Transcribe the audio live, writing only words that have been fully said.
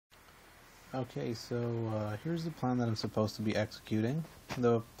Okay, so here's the plan that I'm supposed to be executing.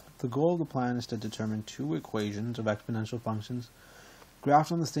 The goal of the plan is to determine two equations of exponential functions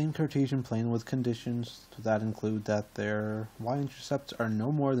graphed on the same Cartesian plane with conditions that include that their y-intercepts are no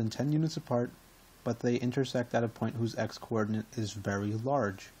more than 10 units apart, but they intersect at a point whose x-coordinate is very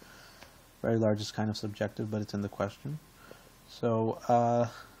large. Very large is kind of subjective, but it's in the question. So,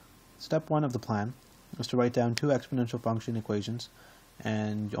 step one of the plan is to write down two exponential function equations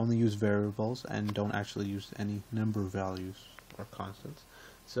and only use variables and don't actually use any number values or constants.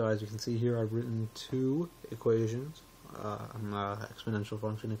 So as you can see here, I've written two equations, exponential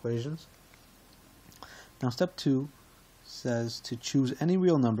function equations. Now step two says to choose any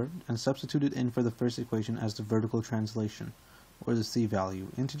real number and substitute it in for the first equation as the vertical translation, or the C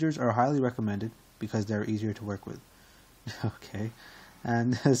value. Integers are highly recommended because they're easier to work with. Okay,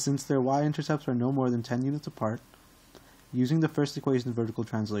 and since their y-intercepts are no more than 10 units apart, using the first equation's vertical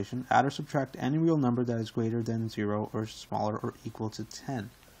translation, add or subtract any real number that is greater than 0 or smaller or equal to 10.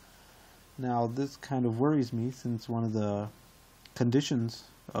 Now this kind of worries me, since one of the conditions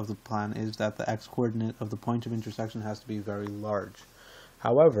of the plan is that the x-coordinate of the point of intersection has to be very large.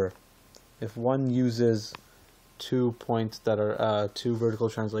 However, if one uses two points that are two vertical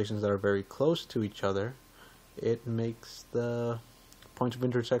translations that are very close to each other, it makes the point of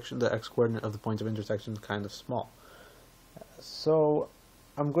intersection, the x-coordinate of the point of intersection, kind of small. So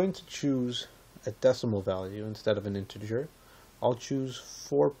I'm going to choose a decimal value instead of an integer. I'll choose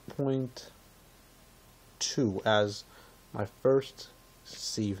 4.2 as my first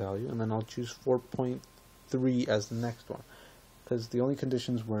C value, and then I'll choose 4.3 as the next one, because the only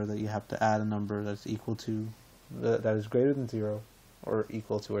conditions were that you have to add a number that's equal to, that is greater than 0 or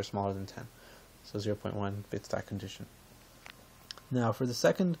equal to or smaller than 10. So 0.1 fits that condition. Now for the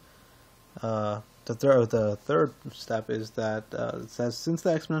second the third step is that it says, since the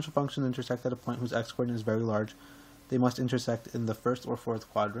exponential functions intersect at a point whose x-coordinate is very large, they must intersect in the first or fourth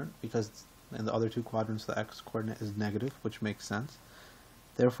quadrant, because in the other two quadrants the x-coordinate is negative, which makes sense.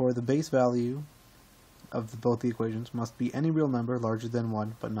 Therefore, the base value of both the equations must be any real number larger than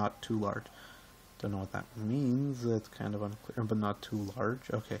 1, but not too large. Don't know what that means, it's kind of unclear, but not too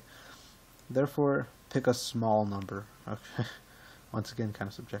large. Okay. Therefore, pick a small number. Okay. Once again, kind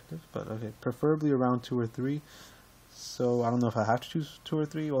of subjective, but okay. Preferably around 2 or 3. So I don't know if I have to choose 2 or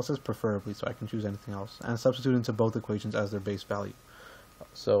 3. Well, it says preferably, so I can choose anything else. And substitute into both equations as their base value.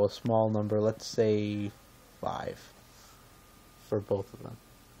 So a small number, let's say 5 for both of them,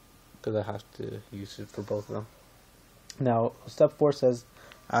 because I have to use it for both of them. Now, step 4 says,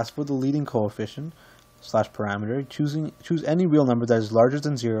 ask for the leading coefficient / parameter. Choose any real number that is larger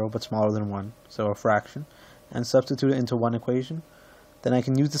than 0 but smaller than 1, so a fraction, and substitute it into one equation. Then I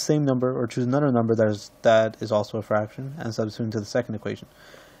can use the same number or choose another number that is also a fraction and substitute into the second equation.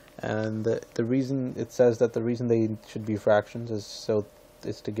 And the reason it says that the reason they should be fractions is so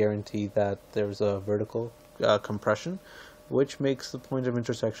it's to guarantee that there's a vertical compression, which makes the point of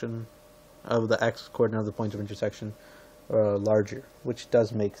intersection of the x-coordinate of the point of intersection larger, which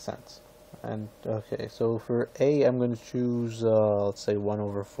does make sense. And okay, so for A, I'm going to choose let's say 1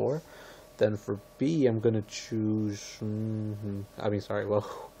 over 4. Then for B, I'm going to choose, A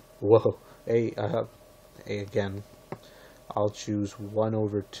again. I'll choose 1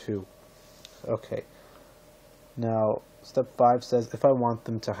 over 2. Okay. Now, step 5 says if I want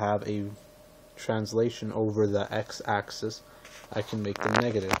them to have a translation over the x-axis, I can make them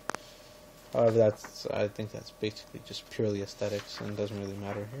negative. However, I think that's basically just purely aesthetics and doesn't really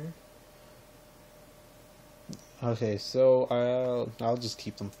matter here. Okay, so I'll just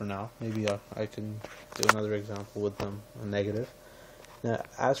keep them for now. Maybe I can do another example with them a negative. Now,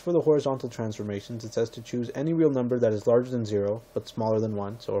 as for the horizontal transformations, it says to choose any real number that is larger than 0 but smaller than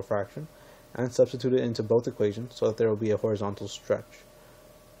 1, so a fraction, and substitute it into both equations so that there will be a horizontal stretch.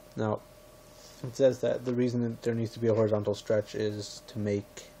 Now, it says that the reason that there needs to be a horizontal stretch is to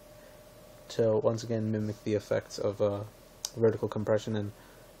once again mimic the effects of vertical compression and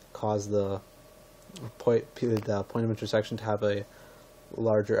cause the point of intersection to have a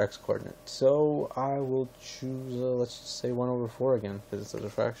larger x-coordinate. So I will choose, let's just say 1 over 4 again, because it's a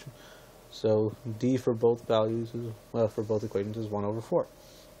fraction. So D for both values, for both equations, is 1 over 4.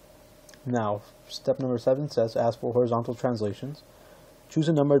 Now, step number 7 says, ask for horizontal translations. Choose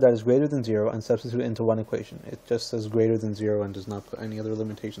a number that is greater than 0 and substitute it into one equation. It just says greater than 0 and does not put any other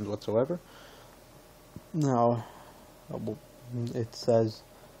limitations whatsoever. Now, it says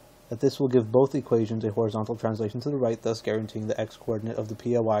that this will give both equations a horizontal translation to the right, thus guaranteeing the x-coordinate of the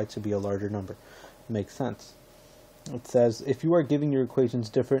POI to be a larger number. Makes sense. It says, if you are giving your equations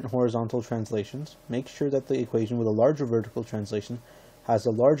different horizontal translations, make sure that the equation with a larger vertical translation has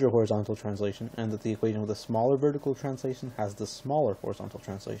the larger horizontal translation, and that the equation with a smaller vertical translation has the smaller horizontal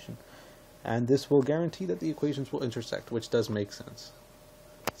translation. And this will guarantee that the equations will intersect, which does make sense,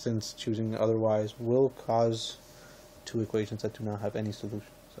 since choosing otherwise will cause two equations that do not have any solutions,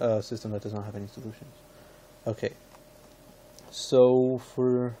 a system that does not have any solutions. Okay, so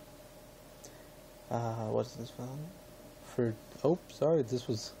for, what's this one? For, oh, sorry, this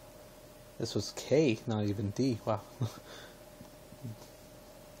was K, not even D, wow.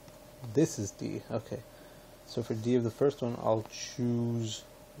 This is D, okay. So for D of the first one, I'll choose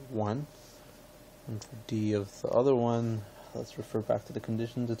 1. And for D of the other one, let's refer back to the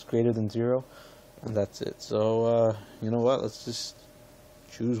conditions. It's greater than 0, and that's it. So, you know what? Let's just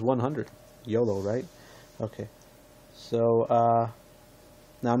choose 100. YOLO, right? Okay. So,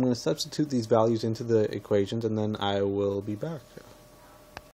 now I'm going to substitute these values into the equations, and then I will be back.